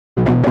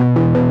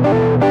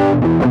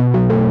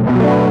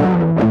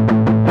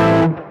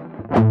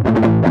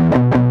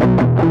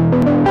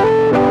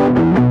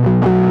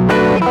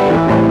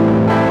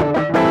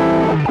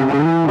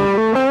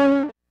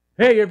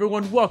Hey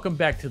everyone, welcome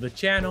back to the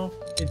channel.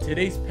 In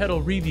today's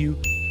pedal review,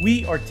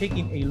 we are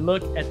taking a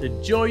look at the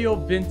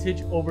Joyo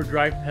Vintage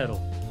Overdrive pedal.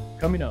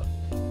 Coming up.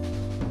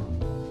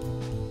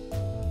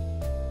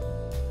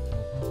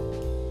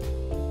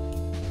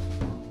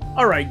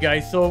 Alright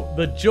guys, so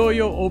the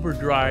Joyo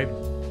Overdrive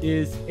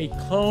is a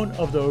clone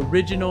of the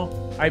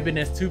original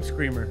Ibanez Tube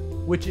Screamer,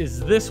 which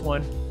is this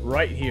one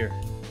right here.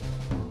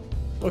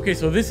 Okay,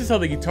 so this is how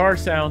the guitar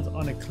sounds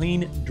on a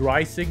clean,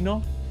 dry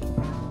signal.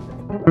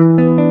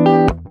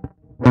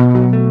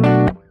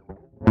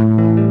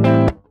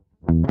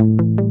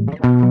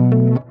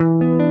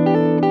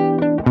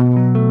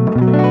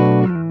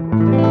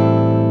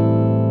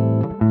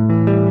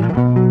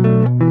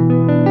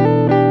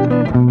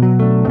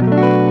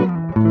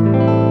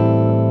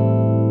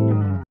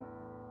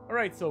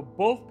 Alright, so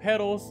both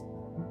pedals,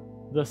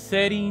 the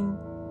setting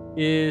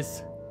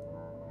is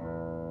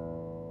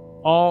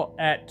all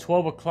at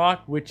 12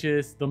 o'clock, which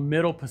is the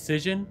middle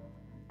position.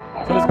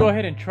 So let's go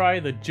ahead and try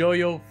the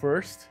Joyo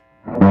first.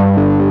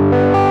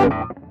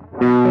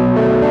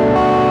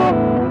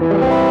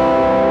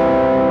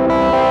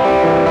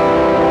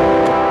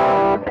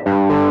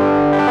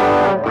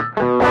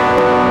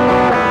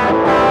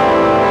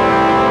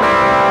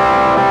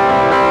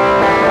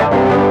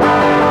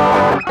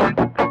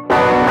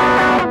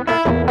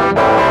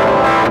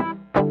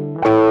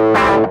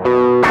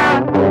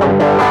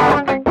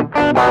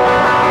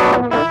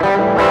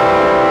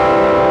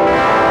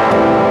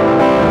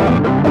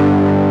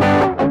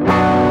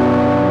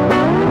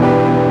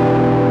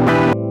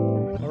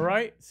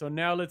 So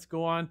now let's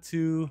go on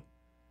to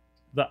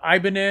the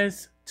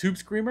Ibanez Tube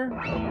Screamer.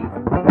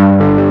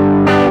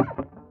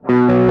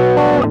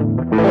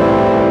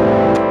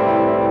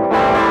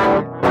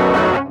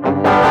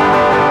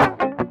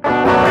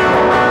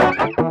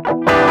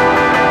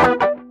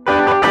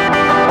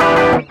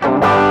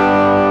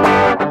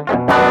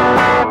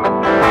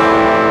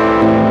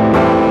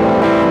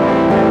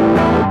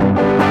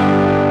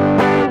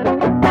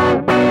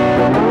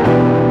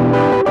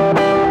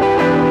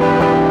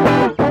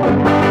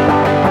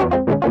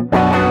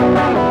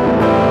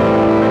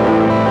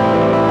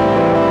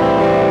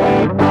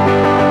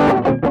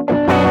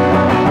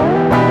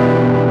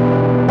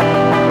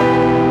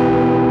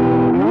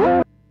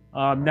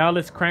 Now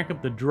let's crank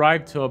up the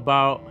drive to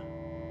about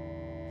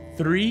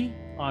 3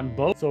 on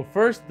both. So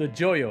first, the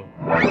Joyo.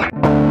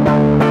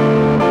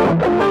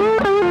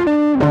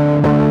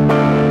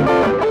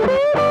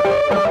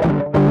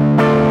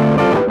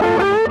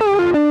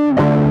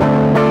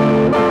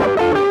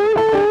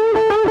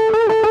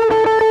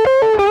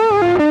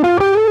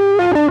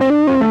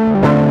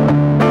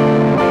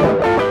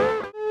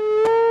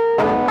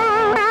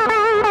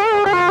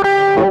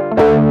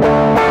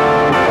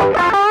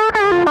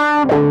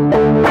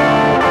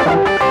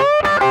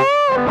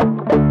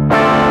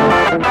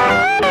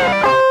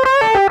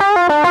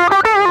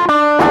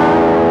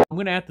 I'm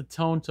gonna add the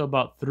tone to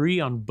about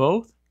 3 on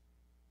both.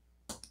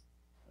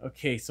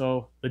 Okay,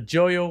 so the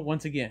Joyo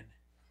once again.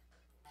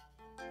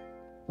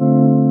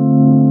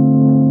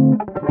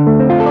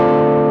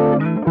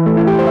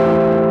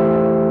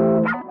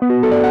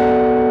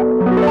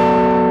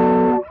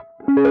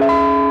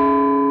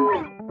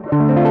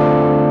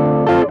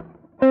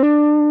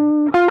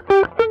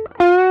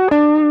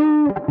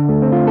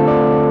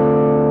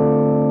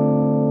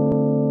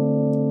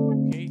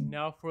 Okay,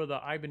 now for the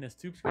Ibanez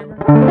Tube Screamer.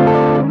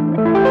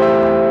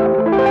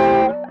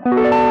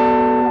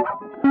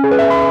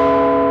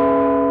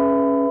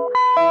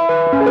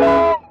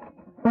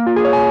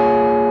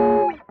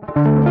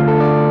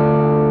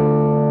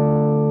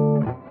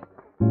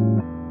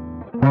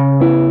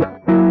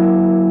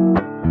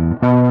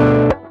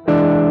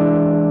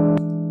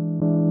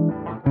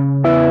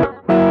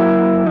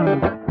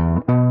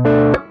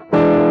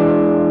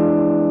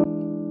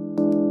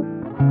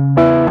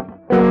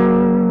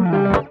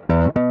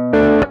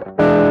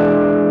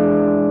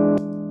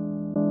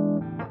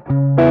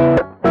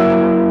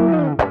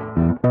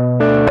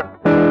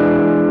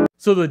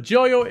 So the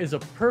Joyo is a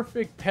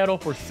perfect pedal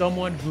for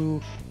someone who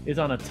is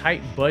on a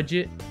tight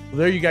budget. Well,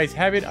 there you guys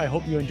have it. I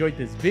hope you enjoyed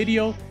this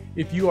video.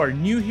 If you are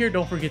new here,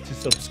 don't forget to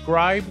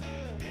subscribe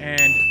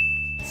and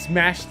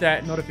smash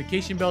that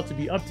notification bell to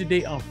be up to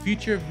date on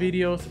future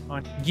videos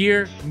on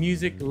gear,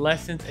 music,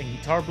 lessons, and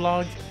guitar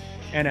blogs.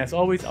 And as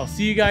always, I'll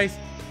see you guys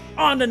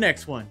on the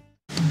next one.